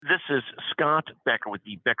is Scott Becker with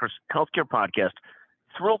the Becker's Healthcare Podcast.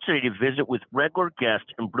 Thrilled today to visit with regular guest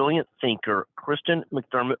and brilliant thinker, Kristen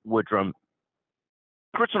McDermott Woodrum.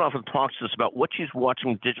 Kristen often talks to us about what she's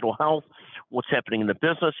watching in digital health, what's happening in the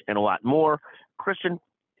business, and a lot more. Kristen,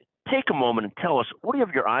 take a moment and tell us, what do you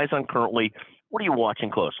have your eyes on currently? What are you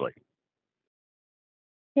watching closely?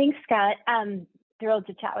 Thanks, Scott. I'm thrilled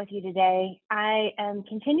to chat with you today. I am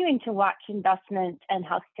continuing to watch investment and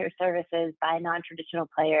healthcare services by non-traditional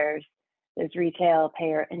players. There's retail,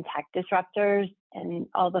 payer, and tech disruptors, and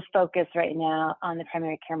all the focus right now on the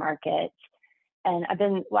primary care market. And I've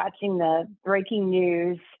been watching the breaking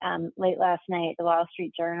news. Late last night, the Wall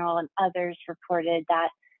Street Journal and others reported that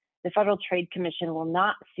the Federal Trade Commission will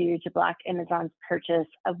not sue to block Amazon's purchase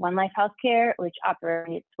of One Life Healthcare, which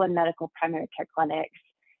operates One Medical primary care clinics.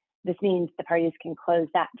 This means the parties can close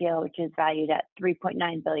that deal, which is valued at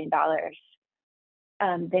 $3.9 billion.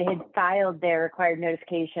 They had filed their required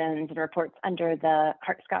notifications and reports under the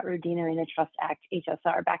Hart-Scott-Rodino Antitrust Act,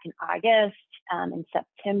 HSR, back in August. In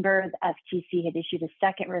September, the FTC had issued a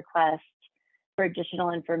second request for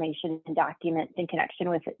additional information and documents in connection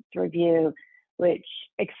with its review, which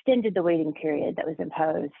extended the waiting period that was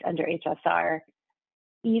imposed under HSR.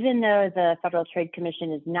 Even though the Federal Trade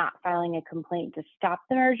Commission is not filing a complaint to stop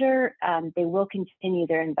the merger, they will continue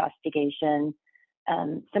their investigation.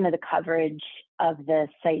 Some of the coverage of the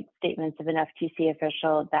cite statements of an FTC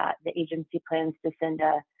official that the agency plans to send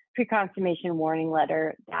a pre-consummation warning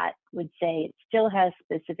letter that would say it still has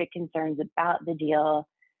specific concerns about the deal.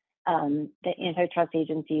 The antitrust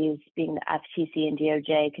agencies, being the FTC and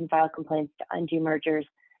DOJ, can file complaints to undo mergers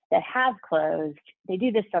that have closed. They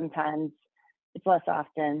do this sometimes. It's less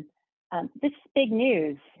often. This is big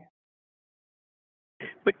news.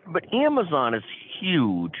 But Amazon is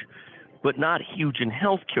huge, but not huge in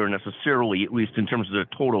healthcare necessarily, at least in terms of the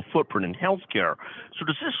total footprint in healthcare. So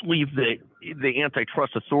does this leave the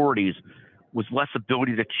antitrust authorities with less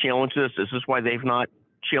ability to challenge this? Is this why they've not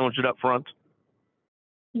challenged it up front?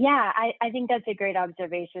 Yeah, I think that's a great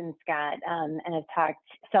observation, Scott. And I've talked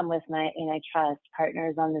some with my antitrust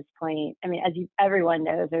partners on this point. I mean, as everyone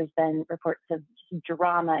knows, there's been reports of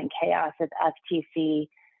drama and chaos at the FTC.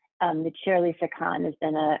 The chair, Lisa Khan, has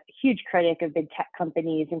been a huge critic of big tech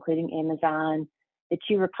companies, including Amazon. The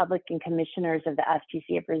two Republican commissioners of the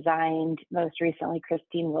FTC have resigned, most recently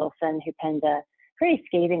Christine Wilson, who penned a pretty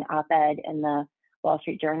scathing op-ed in the Wall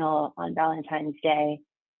Street Journal on Valentine's Day.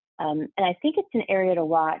 And I think it's an area to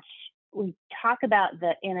watch. We talk about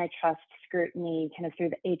the antitrust scrutiny kind of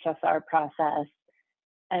through the HSR process,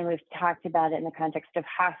 and we've talked about it in the context of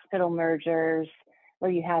hospital mergers,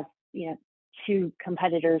 where you have, two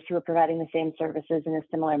competitors who are providing the same services in a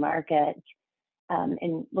similar market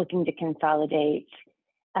and looking to consolidate.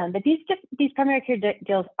 But these primary care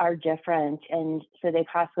deals are different, and so they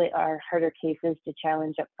possibly are harder cases to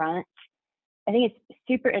challenge up front. I think it's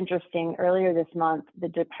super interesting. Earlier this month, the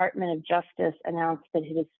Department of Justice announced that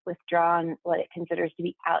it has withdrawn what it considers to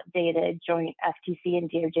be outdated joint FTC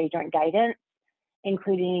and DOJ joint guidance,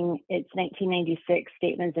 including its 1996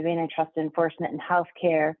 statements of antitrust enforcement in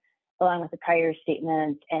healthcare, along with the prior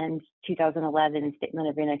statement and 2011 statement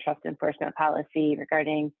of antitrust enforcement policy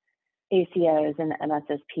regarding ACOs and the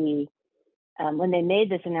MSSP. When they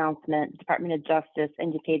made this announcement, the Department of Justice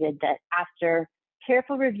indicated that after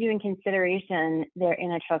careful review and consideration, their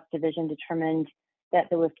antitrust division determined that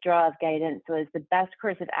the withdrawal of guidance was the best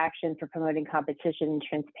course of action for promoting competition and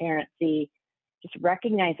transparency, just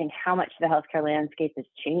recognizing how much the healthcare landscape has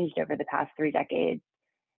changed over the past 3 decades.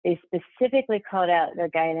 They specifically called out their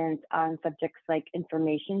guidance on subjects like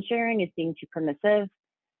information sharing as being too permissive.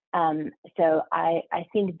 So I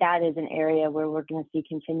think that is an area where we're going to see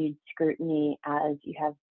continued scrutiny as you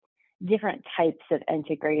have different types of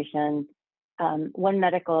integration. One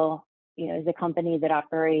Medical, is a company that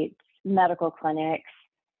operates medical clinics.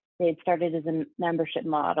 They had started as a membership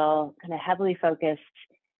model, kind of heavily focused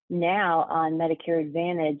now on Medicare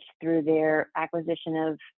Advantage through their acquisition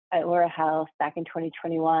of Iora Health back in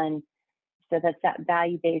 2021. So that's that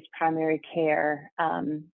value-based primary care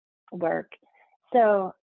work.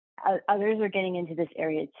 So others are getting into this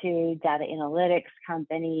area too, data analytics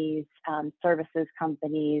companies, services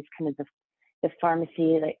companies, kind of the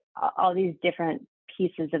pharmacy, like all these different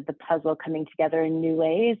pieces of the puzzle coming together in new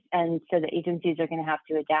ways. And so the agencies are going to have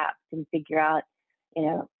to adapt and figure out,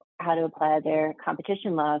 how to apply their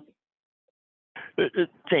competition laws.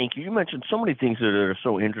 Thank you. You mentioned so many things that are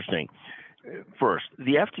so interesting. First,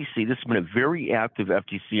 the FTC, this has been a very active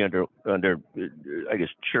FTC under I guess,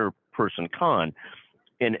 Chairperson Khan.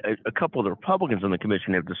 And a couple of the Republicans on the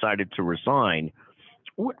commission have decided to resign.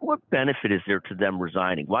 What benefit is there to them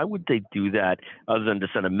resigning? Why would they do that other than to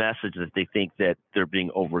send a message that they think that they're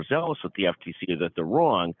being overzealous with the FTC or that they're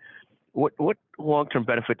wrong? What long-term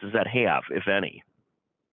benefit does that have, if any?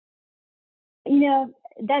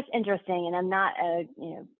 That's interesting, and I'm not a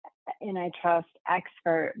antitrust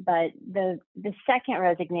expert, but the second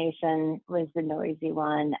resignation was the noisy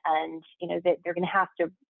one, and that they're going to have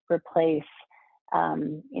to replace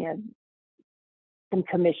you know some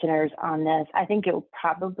commissioners on this. I think it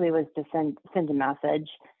probably was to send a message.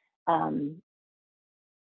 Um,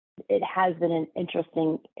 it has been an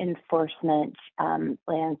interesting enforcement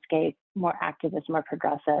landscape, more activist, more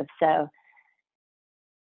progressive. So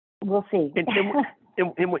we'll see.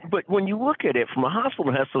 But when you look at it from a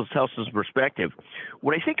hospital and health system's perspective,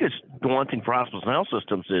 what I think is daunting for hospitals and health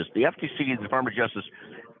systems is the FTC and the Department of Justice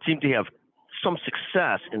seem to have some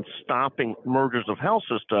success in stopping mergers of health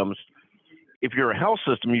systems. If you're a health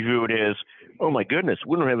system, you view it as, oh my goodness,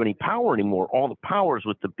 we don't have any power anymore. All the power is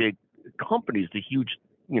with the big companies, the huge,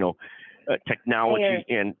 technology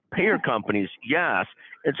and payer companies. Yes,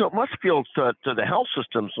 and so it must feel to the health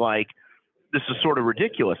systems like this is sort of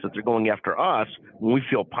ridiculous that they're going after us when we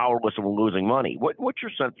feel powerless and we're losing money. What's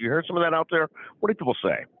your sense? You heard some of that out there? What do people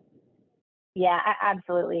say? Yeah, I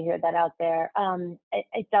absolutely hear that out there.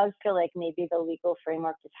 It does feel like maybe the legal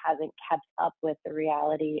framework just hasn't kept up with the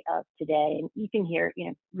reality of today. And you can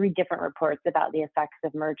read different reports about the effects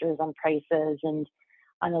of mergers on prices and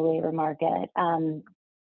on the labor market.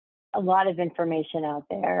 A lot of information out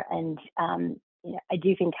there, and I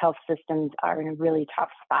do think health systems are in a really tough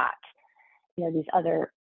spot. These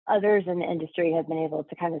others in the industry have been able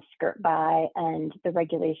to kind of skirt by, and the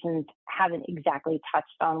regulations haven't exactly touched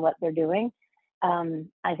on what they're doing.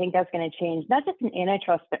 I think that's going to change, not just in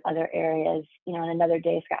antitrust, but other areas. In another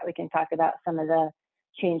day, Scott, we can talk about some of the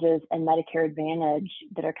changes in Medicare Advantage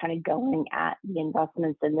that are kind of going at the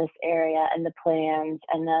investments in this area and the plans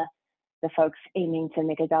and the folks aiming to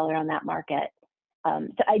make a dollar on that market.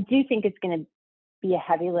 So I do think it's going to be a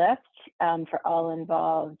heavy lift for all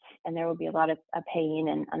involved, and there will be a lot of pain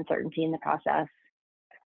and uncertainty in the process.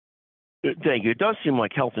 Thank you. It does seem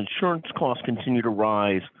like health insurance costs continue to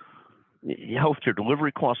rise, healthcare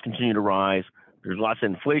delivery costs continue to rise. There's lots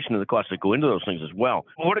of inflation in the costs that go into those things as well.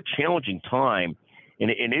 What a challenging time,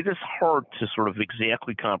 and it is hard to sort of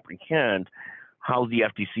exactly comprehend how the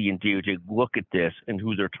FTC and DOJ look at this and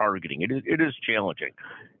who they're targeting. It is challenging.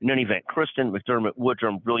 In any event, Kristen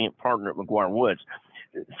McDermott-Woodrum, brilliant partner at McGuire-Woods,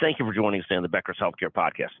 thank you for joining us on the Becker's Healthcare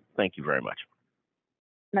Podcast. Thank you very much.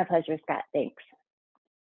 My pleasure, Scott. Thanks.